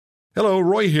Hello,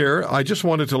 Roy here. I just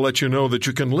wanted to let you know that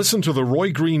you can listen to The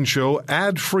Roy Green Show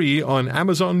ad-free on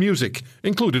Amazon Music,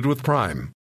 included with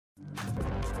Prime.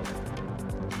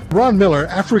 Ron Miller,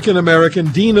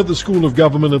 African-American, Dean of the School of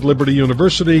Government at Liberty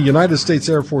University, United States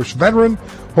Air Force veteran,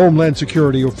 Homeland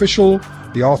Security official,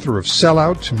 the author of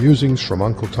Sellout, Musings from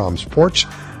Uncle Tom's Porch,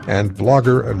 and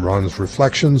blogger at Ron's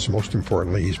Reflections. Most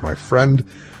importantly, he's my friend.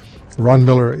 Ron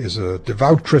Miller is a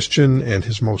devout Christian, and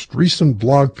his most recent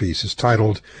blog piece is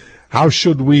titled, How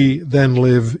Should We Then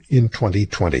Live in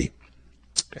 2020?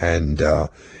 And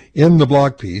in the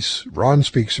blog piece, Ron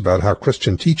speaks about how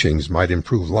Christian teachings might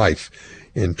improve life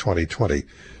in 2020.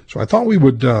 So I thought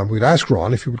we'd ask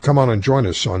Ron if he would come on and join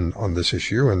us on this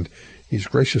issue, and he's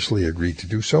graciously agreed to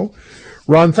do so.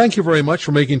 Ron, thank you very much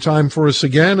for making time for us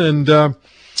again. And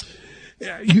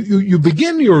you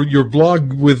begin your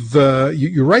blog with,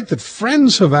 you write that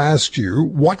friends have asked you,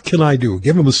 what can I do,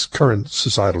 given this current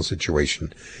societal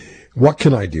situation? What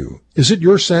can I do? Is it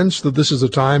your sense that this is a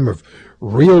time of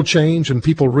real change and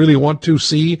people really want to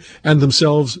see and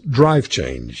themselves drive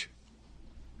change?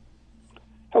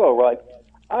 Hello, Roy.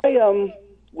 I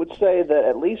would say that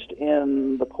at least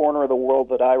in the corner of the world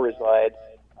that I reside,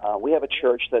 we have a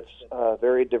church that's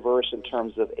very diverse in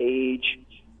terms of age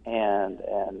and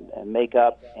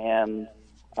makeup, and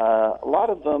a lot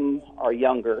of them are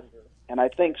younger. And I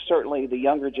think certainly the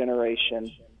younger generation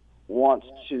wants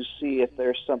to see if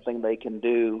there's something they can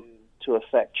do to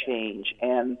affect change.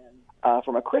 And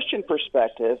from a Christian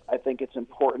perspective, I think it's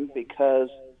important because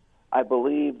I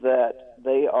believe that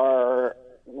they are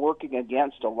working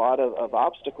against a lot of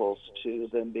obstacles to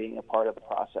them being a part of the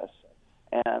process.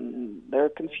 And they're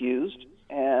confused,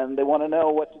 and they want to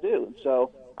know what to do. And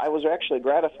so I was actually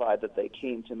gratified that they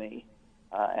came to me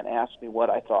and asked me what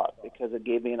I thought, because it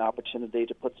gave me an opportunity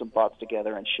to put some thoughts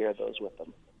together and share those with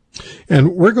them.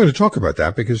 And we're going to talk about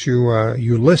that because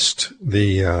you list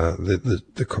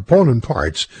the component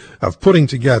parts of putting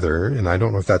together, and I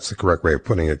don't know if that's the correct way of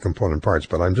putting it, component parts,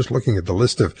 but I'm just looking at the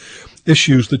list of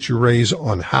issues that you raise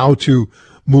on how to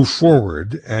move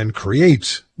forward and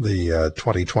create the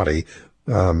 2020.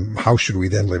 How should we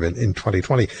then live in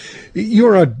 2020?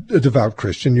 You're a devout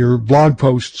Christian. Your blog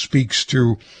post speaks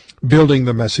to building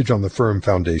the message on the firm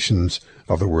foundations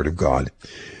of the Word of God.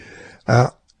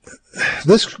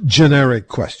 This generic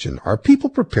question, are people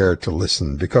prepared to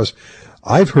listen? Because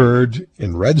I've heard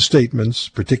and read statements,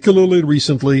 particularly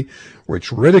recently,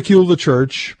 which ridicule the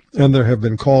church, and there have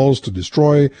been calls to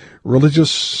destroy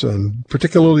religious and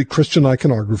particularly Christian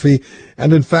iconography,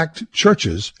 and in fact,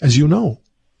 churches, as you know.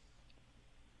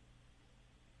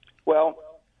 Well,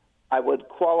 I would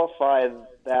qualify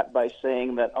that by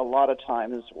saying that a lot of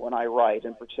times when I write,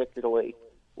 and particularly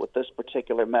with this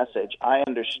particular message, I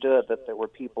understood that there were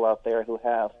people out there who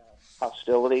have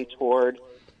hostility toward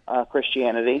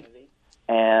Christianity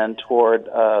and toward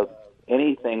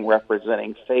anything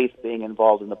representing faith being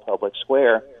involved in the public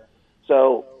square.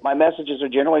 So my messages are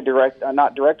generally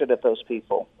not directed at those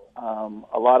people.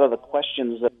 A lot of the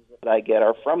questions that I get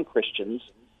are from Christians,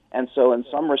 and so in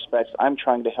some respects I'm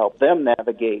trying to help them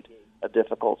navigate a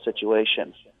difficult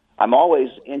situation. I'm always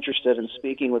interested in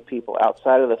speaking with people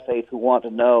outside of the faith who want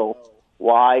to know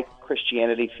why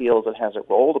Christianity feels it has a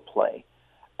role to play.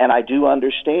 And I do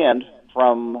understand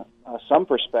from some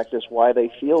perspectives why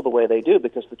they feel the way they do,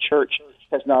 because the church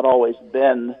has not always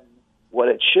been what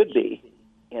it should be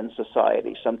in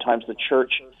society. Sometimes the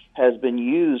church has been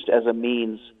used as a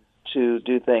means to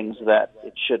do things that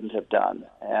it shouldn't have done.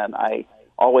 And I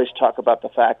always talk about the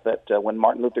fact that when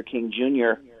Martin Luther King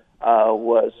Jr.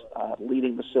 Was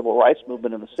leading the civil rights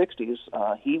movement in the 60s,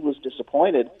 he was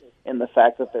disappointed in the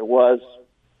fact that there was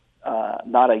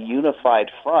not a unified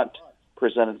front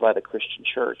presented by the Christian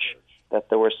church, that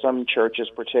there were some churches,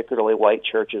 particularly white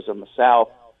churches in the South,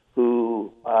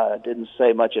 who didn't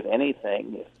say much of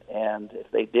anything, and if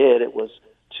they did, it was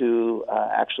to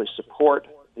actually support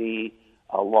the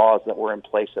laws that were in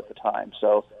place at the time.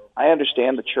 So I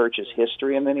understand the church's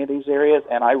history in many of these areas,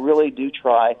 and I really do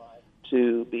try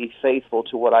to be faithful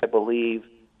to what I believe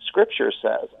Scripture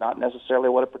says, not necessarily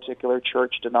what a particular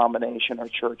church denomination or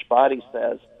church body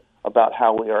says about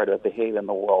how we are to behave in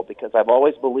the world, because I've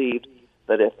always believed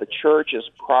that if the church is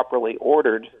properly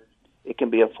ordered, it can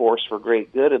be a force for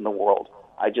great good in the world.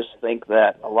 I just think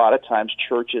that a lot of times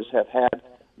churches have had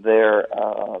their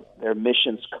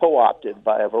missions co-opted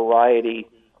by a variety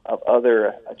of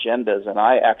other agendas, and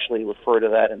I actually refer to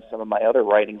that in some of my other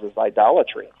writings as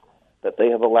idolatry, that they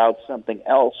have allowed something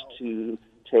else to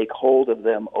take hold of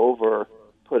them over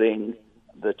putting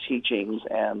the teachings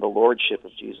and the lordship of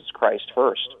Jesus Christ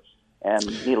first. And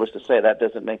needless to say, that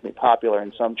doesn't make me popular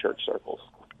in some church circles.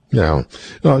 Yeah.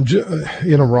 No,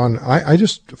 Ron, I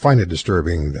just find it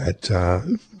disturbing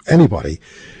that anybody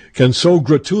can so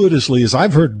gratuitously, as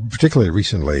I've heard particularly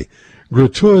recently,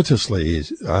 gratuitously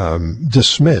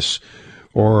dismiss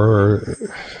or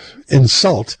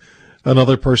insult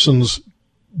another person's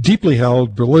deeply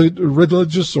held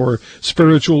religious or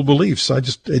spiritual beliefs.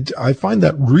 I find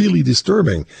that really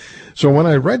disturbing. So when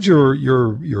I read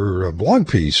your blog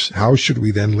piece, How Should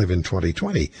We Then Live in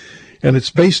 2020? And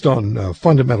it's based on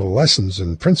fundamental lessons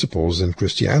and principles in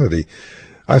Christianity,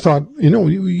 I thought,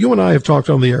 you and I have talked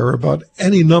on the air about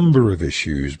any number of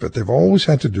issues, but they've always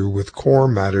had to do with core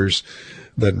matters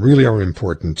that really are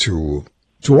important to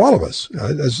all of us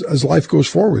as life goes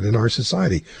forward in our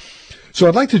society. So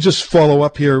I'd like to just follow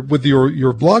up here with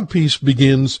your blog piece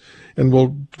begins, and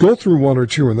we'll go through one or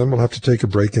two, and then we'll have to take a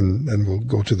break, and we'll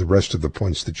go to the rest of the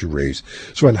points that you raised.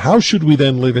 So, and how should we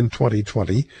then live in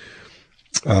 2020?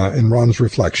 In Ron's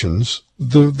reflections,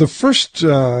 the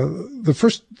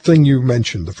first thing you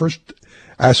mentioned, the first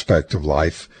aspect of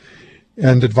life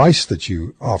and advice that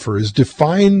you offer is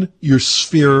define your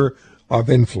sphere of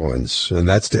influence, and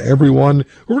that's to everyone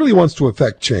who really wants to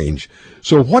affect change.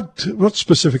 So what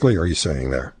specifically are you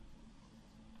saying there?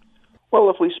 Well,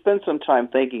 if we spend some time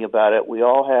thinking about it, we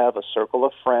all have a circle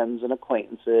of friends and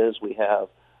acquaintances. We have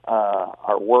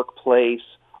our workplace.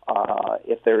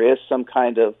 If there is some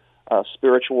kind of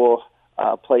spiritual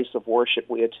place of worship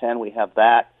we attend, we have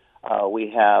that.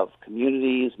 We have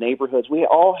communities, neighborhoods. We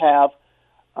all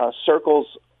have circles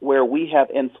where we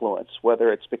have influence,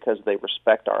 whether it's because they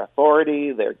respect our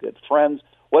authority, they're good friends,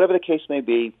 whatever the case may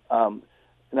be.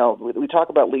 We talk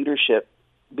about leadership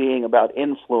being about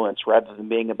influence rather than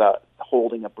being about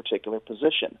holding a particular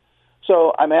position.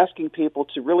 So I'm asking people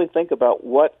to really think about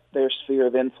what their sphere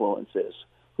of influence is.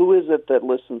 Who is it that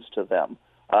listens to them?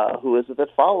 Who is it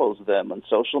that follows them on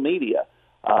social media?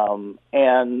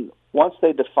 And once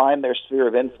they define their sphere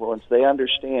of influence, they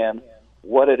understand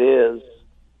what it is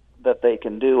that they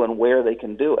can do and where they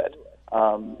can do it.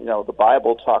 The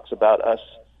Bible talks about us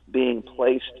being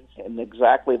placed in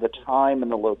exactly the time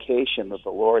and the location that the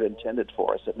Lord intended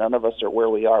for us, that none of us are where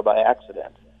we are by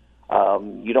accident.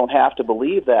 You don't have to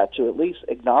believe that to at least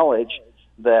acknowledge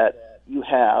that you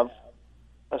have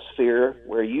a sphere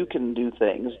where you can do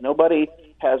things. Nobody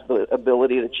has the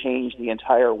ability to change the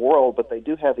entire world, but they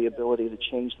do have the ability to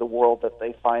change the world that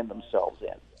they find themselves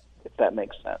in, if that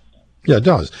makes sense. Yeah, it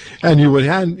does. And you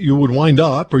would wind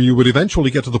up, or you would eventually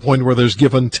get to the point where there's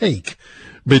give and take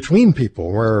between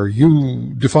people, where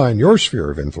you define your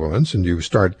sphere of influence and you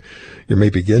may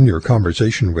begin your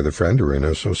conversation with a friend or an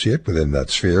associate within that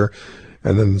sphere,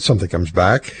 and then something comes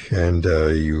back and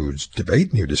you debate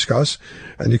and you discuss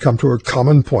and you come to a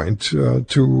common point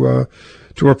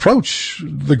to approach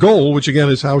the goal, which again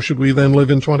is how should we then live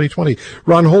in 2020.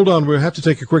 Ron, hold on. We'll have to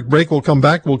take a quick break. We'll come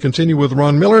back. We'll continue with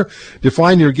Ron Miller.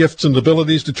 Define your gifts and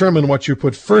abilities. Determine what you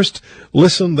put first.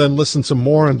 Listen, then listen some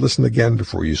more, and listen again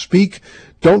before you speak.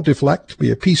 Don't deflect. Be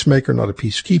a peacemaker, not a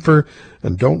peacekeeper.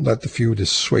 And don't let the few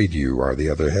dissuade you are the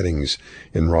other headings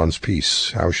in Ron's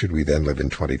piece. How should we then live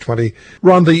in 2020?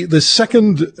 Ron, the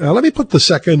second, let me put the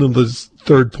second and the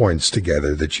third points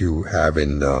together that you have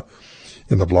in the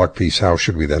blog piece, How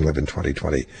Should We Then Live in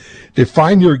 2020?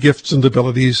 Define your gifts and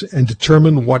abilities and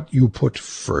determine what you put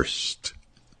first.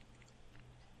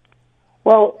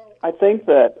 Well, I think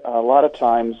that a lot of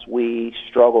times we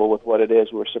struggle with what it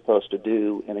is we're supposed to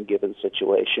do in a given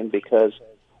situation because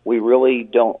we really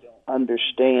don't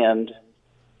understand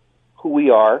who we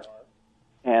are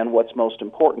and what's most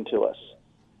important to us.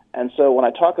 And so when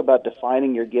I talk about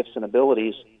defining your gifts and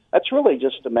abilities, that's really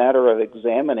just a matter of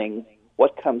examining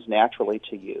what comes naturally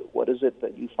to you. What is it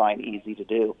that you find easy to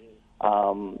do?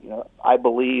 I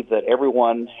believe that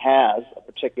everyone has a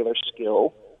particular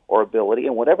skill or ability,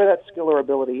 and whatever that skill or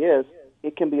ability is,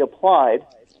 it can be applied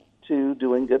to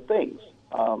doing good things.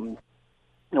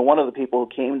 One of the people who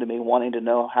came to me wanting to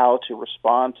know how to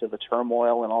respond to the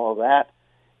turmoil and all of that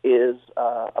is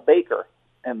a baker,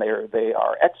 and they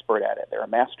are expert at it. They're a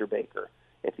master baker,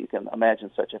 if you can imagine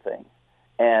such a thing.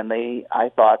 And I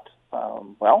thought,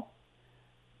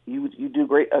 you do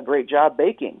a great job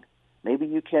baking. Maybe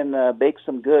you can bake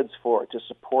some goods to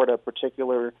support a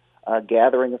particular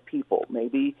gathering of people.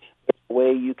 Maybe it's a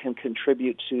way you can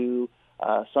contribute to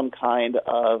some kind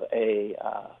of a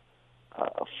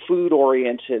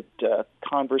food-oriented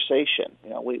conversation.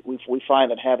 We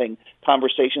find that having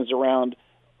conversations around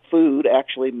food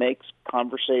actually makes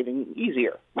conversating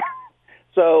easier.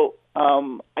 So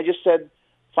I just said,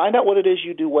 find out what it is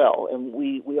you do well, and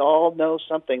we all know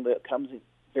something that comes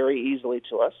very easily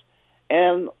to us,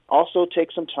 and also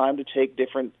take some time to take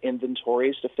different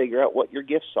inventories to figure out what your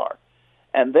gifts are.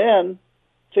 And then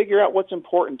figure out what's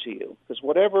important to you, because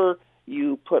whatever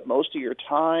you put most of your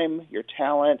time, your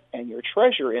talent, and your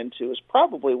treasure into is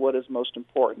probably what is most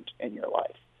important in your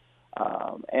life.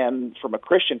 And from a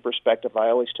Christian perspective, I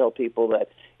always tell people that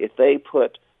if they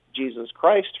put Jesus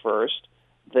Christ first,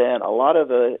 then a lot of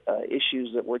the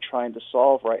issues that we're trying to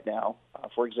solve right now,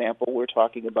 for example, we're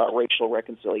talking about racial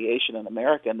reconciliation in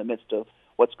America in the midst of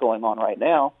what's going on right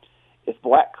now. If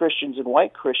black Christians and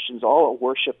white Christians all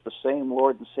worship the same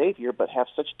Lord and Savior but have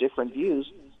such different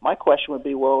views, my question would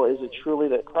be, well, is it truly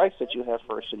that Christ that you have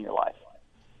first in your life?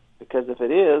 Because if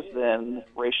it is, then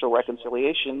racial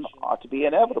reconciliation ought to be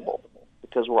inevitable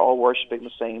because we're all worshiping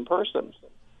the same person.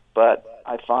 But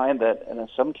I find that in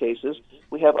some cases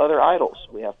we have other idols.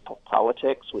 We have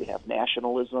politics, we have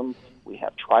nationalism, we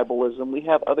have tribalism, we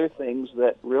have other things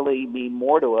that really mean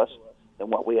more to us than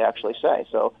what we actually say.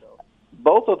 So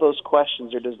both of those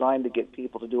questions are designed to get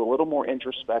people to do a little more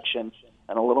introspection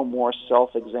and a little more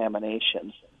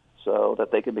self-examination so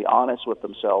that they can be honest with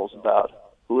themselves about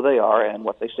who they are and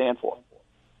what they stand for.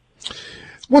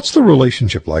 What's the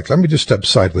relationship like? Let me just step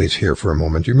sideways here for a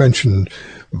moment. You mentioned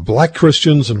black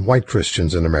Christians and white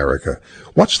Christians in America.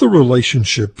 What's the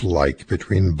relationship like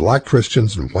between black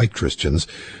Christians and white Christians?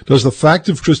 Does the fact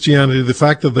of Christianity, the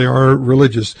fact that they are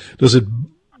religious, does it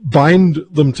bind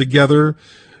them together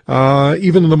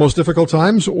even in the most difficult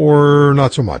times, or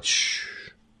not so much?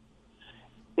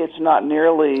 It's not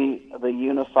nearly the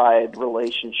unified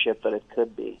relationship that it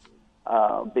could be,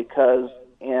 because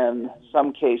in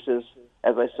some cases,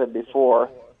 as I said before,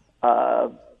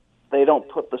 they don't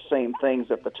put the same things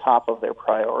at the top of their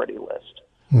priority list.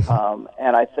 Mm-hmm.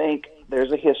 And I think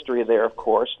there's a history there, of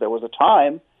course. There was a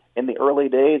time in the early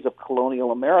days of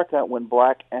colonial America when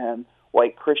black and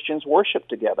white Christians worshiped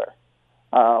together.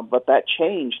 But that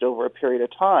changed over a period of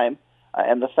time.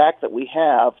 And the fact that we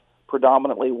have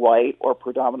predominantly white or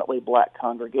predominantly black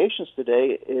congregations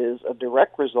today is a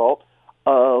direct result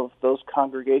of those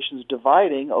congregations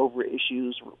dividing over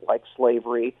issues like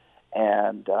slavery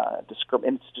and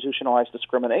institutionalized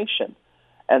discrimination.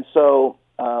 And so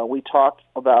we talk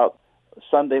about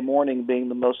Sunday morning being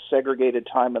the most segregated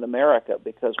time in America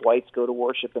because whites go to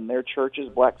worship in their churches,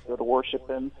 blacks go to worship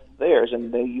in theirs,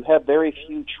 and you have very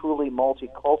few truly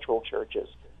multicultural churches.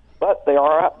 But there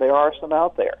are some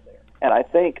out there. And I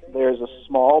think there's a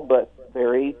small but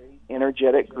very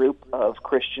energetic group of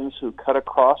Christians who cut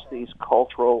across these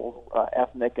cultural,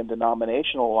 ethnic, and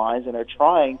denominational lines and are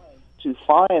trying to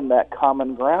find that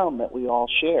common ground that we all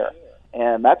share.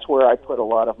 And that's where I put a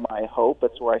lot of my hope.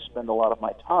 That's where I spend a lot of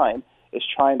my time, is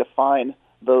trying to find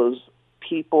those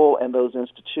people and those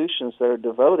institutions that are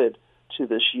devoted to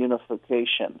this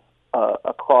unification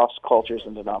across cultures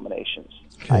and denominations.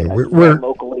 Okay, we're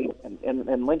locally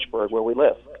in Lynchburg, where we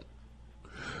live.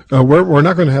 We're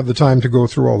not going to have the time to go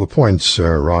through all the points,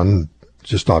 Ron.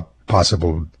 Just not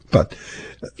possible. But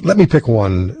let me pick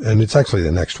one, and it's actually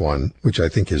the next one, which I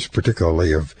think is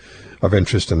particularly of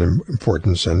interest and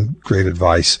importance and great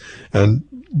advice. And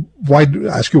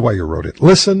ask you why you wrote it.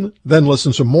 Listen, then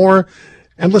listen some more,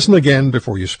 and listen again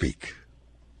before you speak.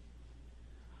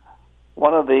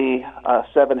 One of the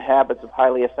 7 habits of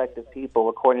highly effective people,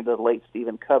 according to the late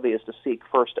Stephen Covey, is to seek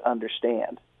first to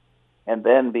understand and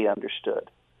then be understood.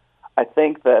 I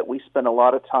think that we spend a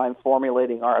lot of time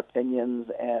formulating our opinions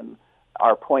and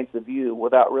our points of view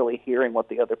without really hearing what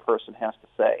the other person has to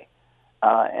say.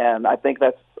 And I think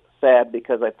that's sad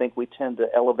because I think we tend to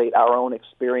elevate our own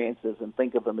experiences and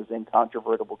think of them as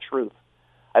incontrovertible truth.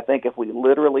 I think if we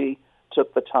literally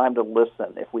took the time to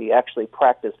listen, if we actually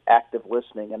practiced active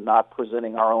listening and not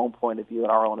presenting our own point of view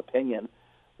and our own opinion,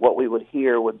 what we would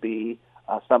hear would be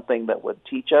something that would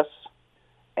teach us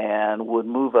and would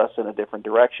move us in a different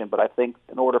direction. But I think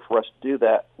in order for us to do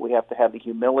that, we have to have the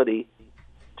humility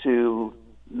to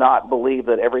not believe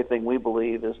that everything we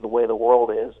believe is the way the world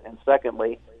is. And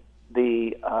secondly,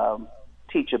 the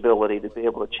teachability to be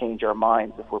able to change our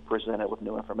minds if we're presented with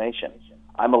new information.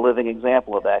 I'm a living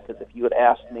example of that, because if you had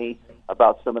asked me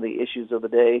about some of the issues of the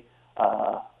day,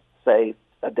 say,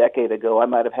 a decade ago, I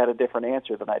might have had a different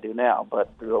answer than I do now. But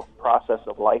through a process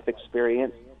of life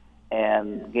experience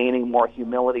and gaining more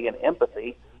humility and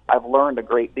empathy, I've learned a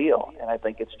great deal, and I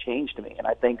think it's changed me. And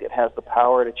I think it has the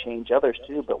power to change others,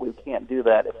 too, but we can't do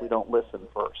that if we don't listen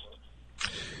first.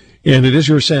 And it is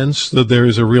your sense that there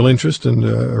is a real interest and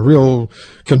a real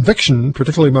conviction,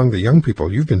 particularly among the young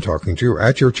people you've been talking to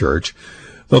at your church,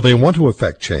 that they want to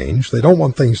affect change. They don't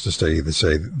want things to stay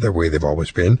the way they've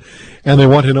always been, and they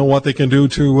want to know what they can do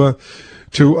to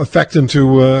affect and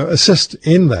to assist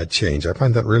in that change. I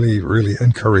find that really, really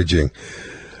encouraging.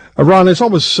 Ron, it's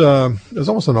almost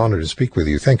an honor to speak with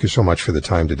you. Thank you so much for the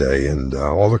time today and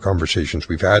all the conversations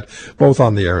we've had, both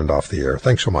on the air and off the air.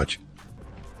 Thanks so much.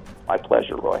 My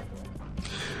pleasure, Roy.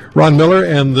 Ron Miller,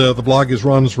 and the blog is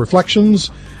Ron's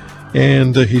Reflections,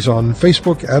 and he's on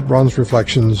Facebook at Ron's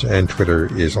Reflections, and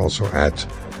Twitter is also at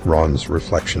Ron's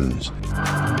Reflections.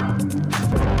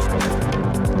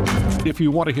 If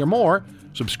you want to hear more,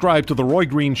 subscribe to The Roy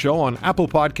Green Show on Apple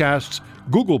Podcasts,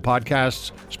 Google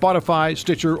Podcasts, Spotify,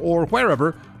 Stitcher, or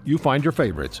wherever you find your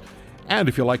favorites. And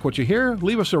if you like what you hear,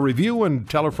 leave us a review and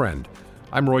tell a friend.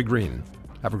 I'm Roy Green.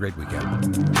 Have a great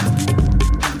weekend.